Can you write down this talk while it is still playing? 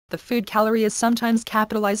The food calorie is sometimes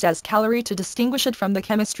capitalized as calorie to distinguish it from the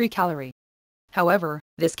chemistry calorie. However,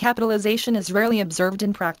 this capitalization is rarely observed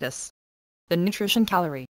in practice. The nutrition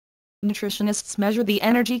calorie. Nutritionists measure the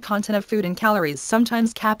energy content of food in calories,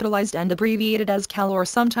 sometimes capitalized and abbreviated as cal or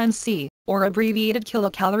sometimes C, or abbreviated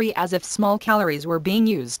kilocalorie as if small calories were being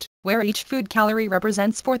used, where each food calorie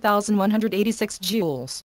represents 4,186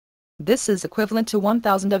 joules. This is equivalent to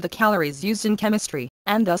 1,000 of the calories used in chemistry,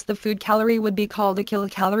 and thus the food calorie would be called a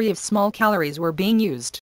kilocalorie if small calories were being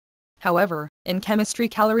used. However, in chemistry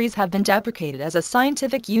calories have been deprecated as a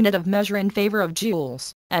scientific unit of measure in favor of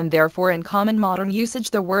joules, and therefore in common modern usage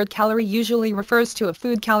the word calorie usually refers to a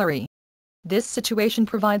food calorie. This situation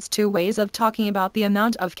provides two ways of talking about the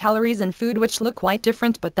amount of calories in food which look quite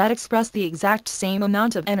different but that express the exact same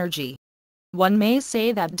amount of energy. One may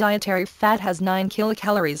say that dietary fat has 9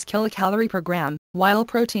 kilocalorie per gram, while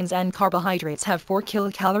proteins and carbohydrates have 4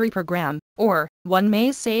 kilocalorie per gram, or, one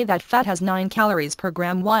may say that fat has 9 calories per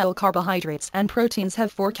gram while carbohydrates and proteins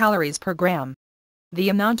have 4 calories per gram. The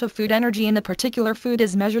amount of food energy in a particular food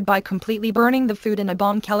is measured by completely burning the food in a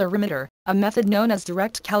bomb calorimeter, a method known as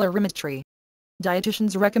direct calorimetry.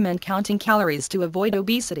 Dietitians recommend counting calories to avoid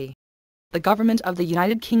obesity. The government of the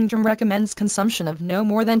United Kingdom recommends consumption of no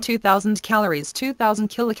more than 2,000 calories 2,000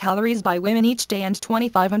 kilocalories by women each day and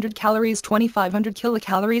 2,500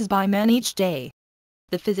 kilocalories by men each day.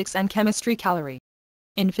 The physics and chemistry calorie.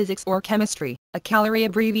 In physics or chemistry, a calorie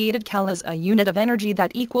abbreviated cal is a unit of energy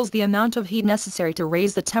that equals the amount of heat necessary to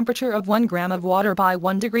raise the temperature of 1 gram of water by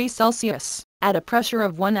 1 degree Celsius, at a pressure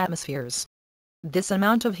of 1 atmospheres. This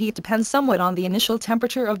amount of heat depends somewhat on the initial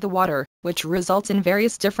temperature of the water, which results in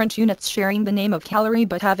various different units sharing the name of calorie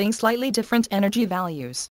but having slightly different energy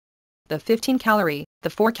values. The 15 calorie, the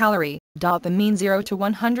 4 calorie, the mean 0 to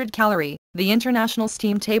 100 calorie, the international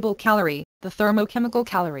steam table calorie, the thermochemical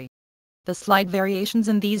calorie. The slight variations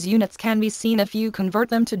in these units can be seen if you convert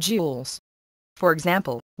them to joules. For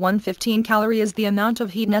example, 115 calorie is the amount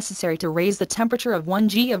of heat necessary to raise the temperature of 1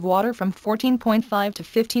 g of water from 14.5 to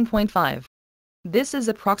 15.5. This is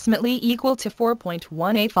approximately equal to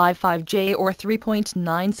 4.1855 J or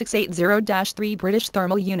 3.9680-3 British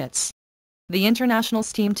thermal units. The international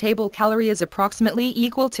steam table calorie is approximately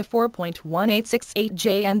equal to 4.1868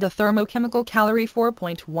 J and the thermochemical calorie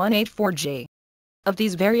 4.184 J. Of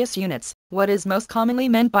these various units, what is most commonly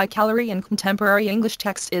meant by calorie in contemporary English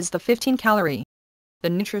text is the 15 calorie. The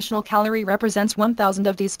nutritional calorie represents 1,000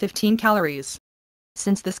 of these 15 calories.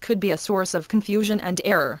 Since this could be a source of confusion and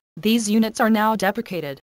error, these units are now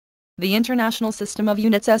deprecated. The international system of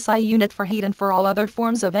units SI unit for heat and for all other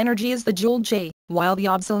forms of energy is the joule J, while the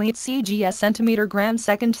obsolete CGS centimeter gram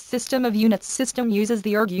second system of units system uses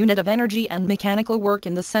the erg unit of energy and mechanical work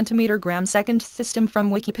in the centimeter gram second system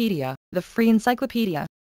from Wikipedia, the free encyclopedia.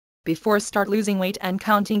 Before start losing weight and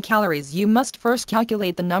counting calories, you must first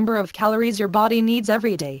calculate the number of calories your body needs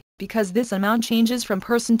every day, because this amount changes from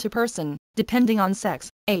person to person, depending on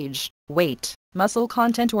sex, age, weight, muscle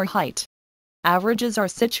content or height. Averages are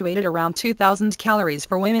situated around 2,000 calories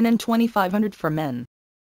for women and 2,500 for men.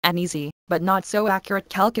 An easy, but not so accurate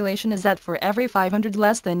calculation is that for every 500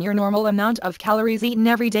 less than your normal amount of calories eaten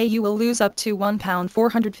every day you will lose up to 1 pound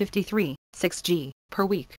 453, 6 g, per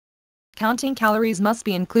week. Counting calories must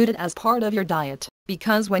be included as part of your diet,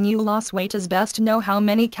 because when you lose weight it is best to know how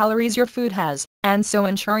many calories your food has, and so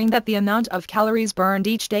ensuring that the amount of calories burned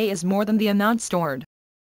each day is more than the amount stored.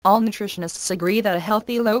 All nutritionists agree that a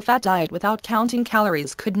healthy low-fat diet without counting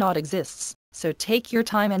calories could not exist, so take your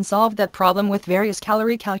time and solve that problem with various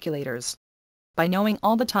calorie calculators. By knowing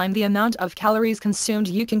all the time the amount of calories consumed,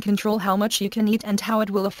 you can control how much you can eat and how it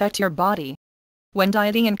will affect your body. When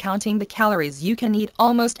dieting and counting the calories, you can eat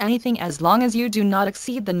almost anything as long as you do not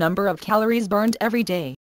exceed the number of calories burned every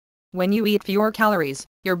day. When you eat fewer calories,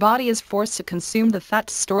 your body is forced to consume the fat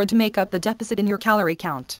stored to make up the deficit in your calorie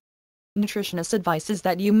count. Nutritionist advises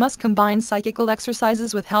that you must combine cyclical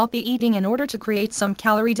exercises with healthy eating in order to create some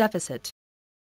calorie deficit.